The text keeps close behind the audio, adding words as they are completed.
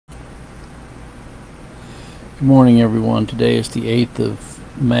Good morning, everyone. Today is the 8th of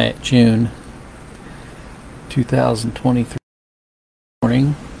June 2023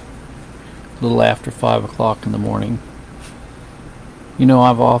 morning, a little after 5 o'clock in the morning. You know,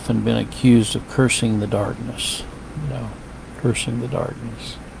 I've often been accused of cursing the darkness. Cursing the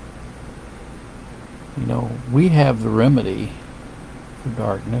darkness. You know, we have the remedy for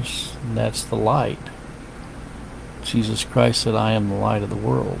darkness, and that's the light. Jesus Christ said, "I am the light of the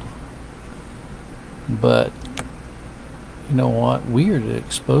world." But you know what? We are to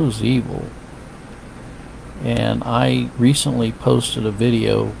expose evil. And I recently posted a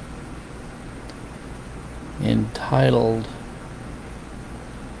video entitled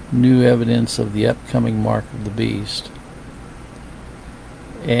 "New Evidence of the Upcoming Mark of the Beast."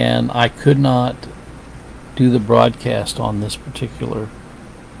 And I could not do the broadcast on this particular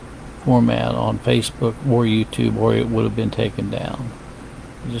format on Facebook or YouTube, or it would have been taken down.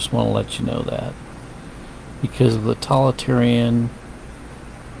 I just want to let you know that, because of the totalitarian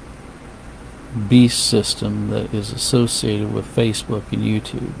beast system that is associated with Facebook and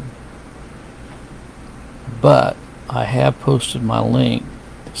YouTube. But I have posted my link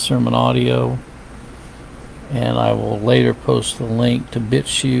to sermon audio, and I will later post the link to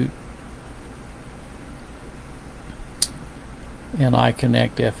BitChute and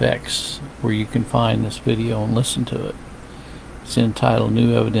iConnect where you can find this video and listen to it. It's entitled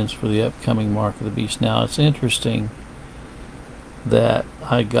 "New Evidence for the Upcoming Mark of the Beast." Now, it's interesting that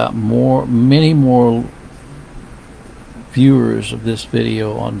I got many more viewers of this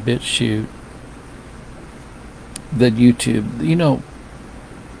video on BitChute than YouTube. You know,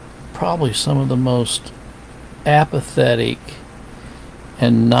 probably some of the most apathetic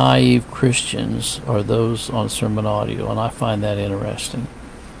and naive Christians are those on sermon audio, and I find that interesting.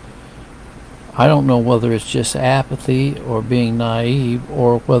 I don't know whether it's just apathy or being naive,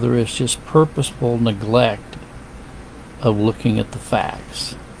 or whether it's just purposeful neglect of looking at the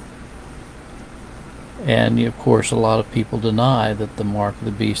facts. And of course, a lot of people deny that the mark of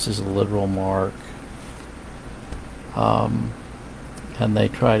the beast is a literal mark, and they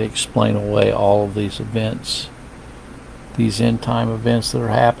try to explain away all of these events, these end time events that are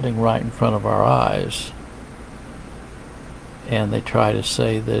happening right in front of our eyes, and they try to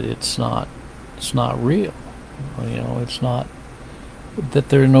say that it's not real. You know, it's not, that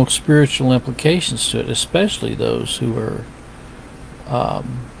there are no spiritual implications to it, especially those who are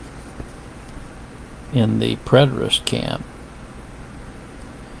in the preterist camp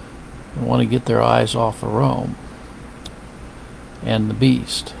and want to get their eyes off of Rome and the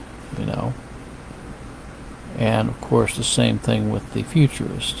beast, you know. And of course the same thing with the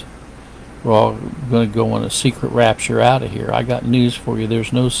futurist. We're all going to go on a secret rapture out of here. I got news for you.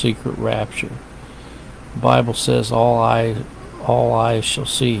 There's no secret rapture. The Bible says all eyes shall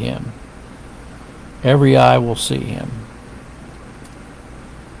see him. Every eye will see him.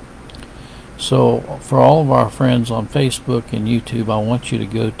 So for all of our friends on Facebook and YouTube, I want you to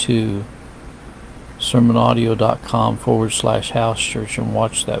go to sermonaudio.com/housechurch and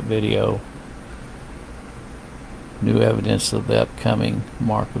watch that video, "New Evidence of the Upcoming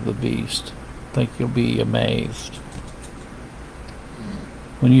Mark of the Beast." I think you'll be amazed.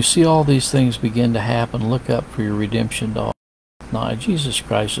 When you see all these things begin to happen, look up for your redemption to now. Jesus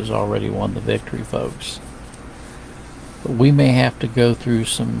Christ has already won the victory, folks. But we may have to go through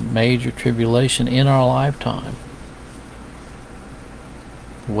some major tribulation in our lifetime,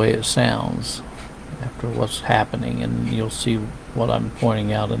 the way it sounds after what's happening, and you'll see what I'm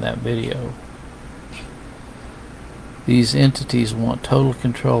pointing out in that video. These entities want total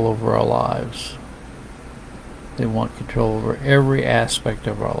control over our lives. They want control over every aspect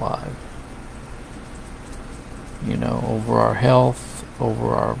of our life. You know, over our health,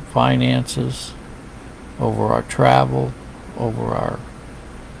 over our finances, over our travel, over our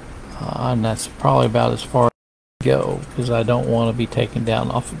and that's probably about as far as I go, because I don't want to be taken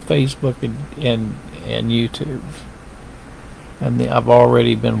down off of Facebook and YouTube. And I've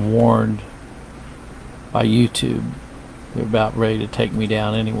already been warned by YouTube. They're about ready to take me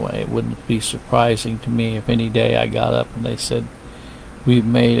down anyway. It wouldn't be surprising to me if any day I got up and they said, "We've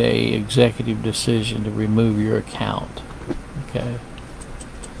made a executive decision to remove your account." Okay,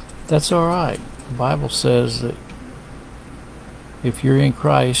 that's all right. The Bible says that if you're in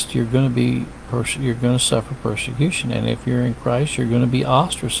Christ, you're going to suffer persecution, and if you're in Christ, you're going to be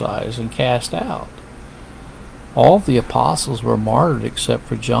ostracized and cast out. All the apostles were martyred except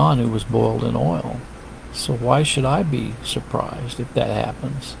for John, who was boiled in oil. So why should I be surprised if that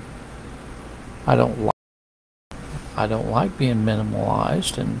happens? I don't like being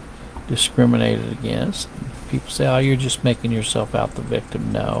minimalized and discriminated against. People say, "Oh, you're just making yourself out the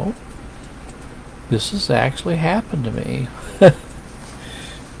victim." No. This has actually happened to me.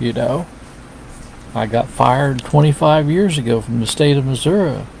 You know, I got fired 25 years ago from the state of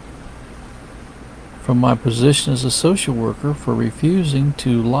Missouri from my position as a social worker for refusing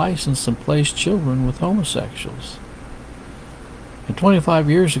to license and place children with homosexuals. And 25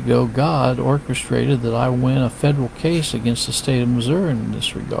 years ago, God orchestrated that I win a federal case against the state of Missouri in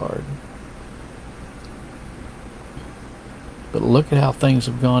this regard. But look at how things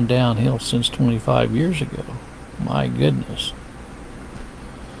have gone downhill since 25 years ago. My goodness.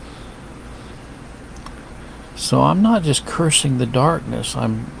 So I'm not just cursing the darkness.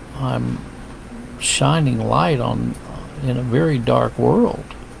 I'm shining light on in a very dark world.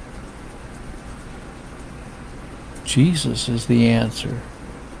 Jesus is the answer.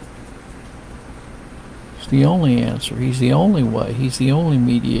 He's the only answer. He's the only way. He's the only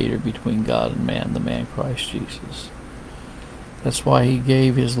mediator between God and man, the man Christ Jesus. That's why he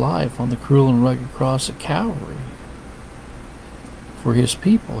gave his life on the cruel and rugged cross at Calvary for his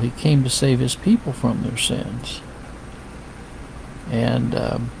people. He came to save his people from their sins.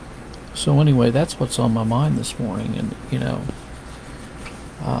 And so anyway, that's what's on my mind this morning. And, you know,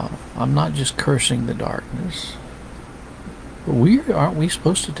 I'm not just cursing the darkness. But aren't we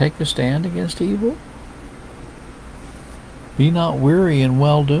supposed to take a stand against evil? Be not weary in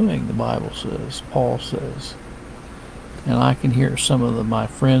well-doing, the Bible says, Paul says. And I can hear some of my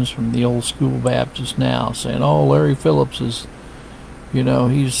friends from the old school Baptists now saying, oh, Larry Phillips is, you know,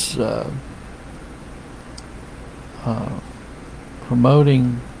 he's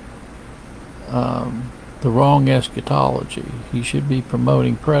promoting the wrong eschatology. He should be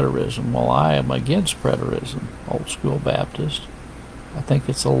promoting preterism. Well, I am against preterism, old school Baptist. I think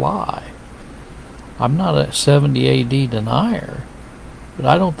it's a lie. I'm not a 70 AD denier. But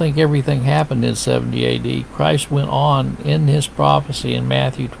I don't think everything happened in 70 AD. Christ went on in his prophecy in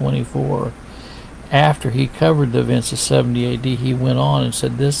Matthew 24. After he covered the events of 70 AD, he went on and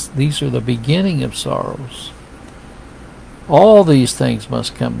said, these are the beginning of sorrows. All these things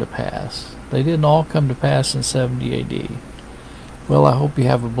must come to pass. They didn't all come to pass in 70 AD. Well, I hope you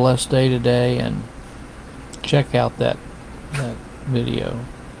have a blessed day today, and check out that video.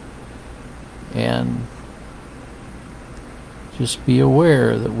 And just be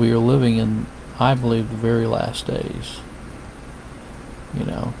aware that we are living in, I believe, the very last days. You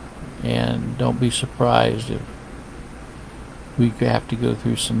know, and don't be surprised if we have to go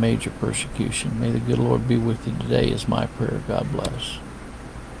through some major persecution. May the good Lord be with you today is my prayer. God bless.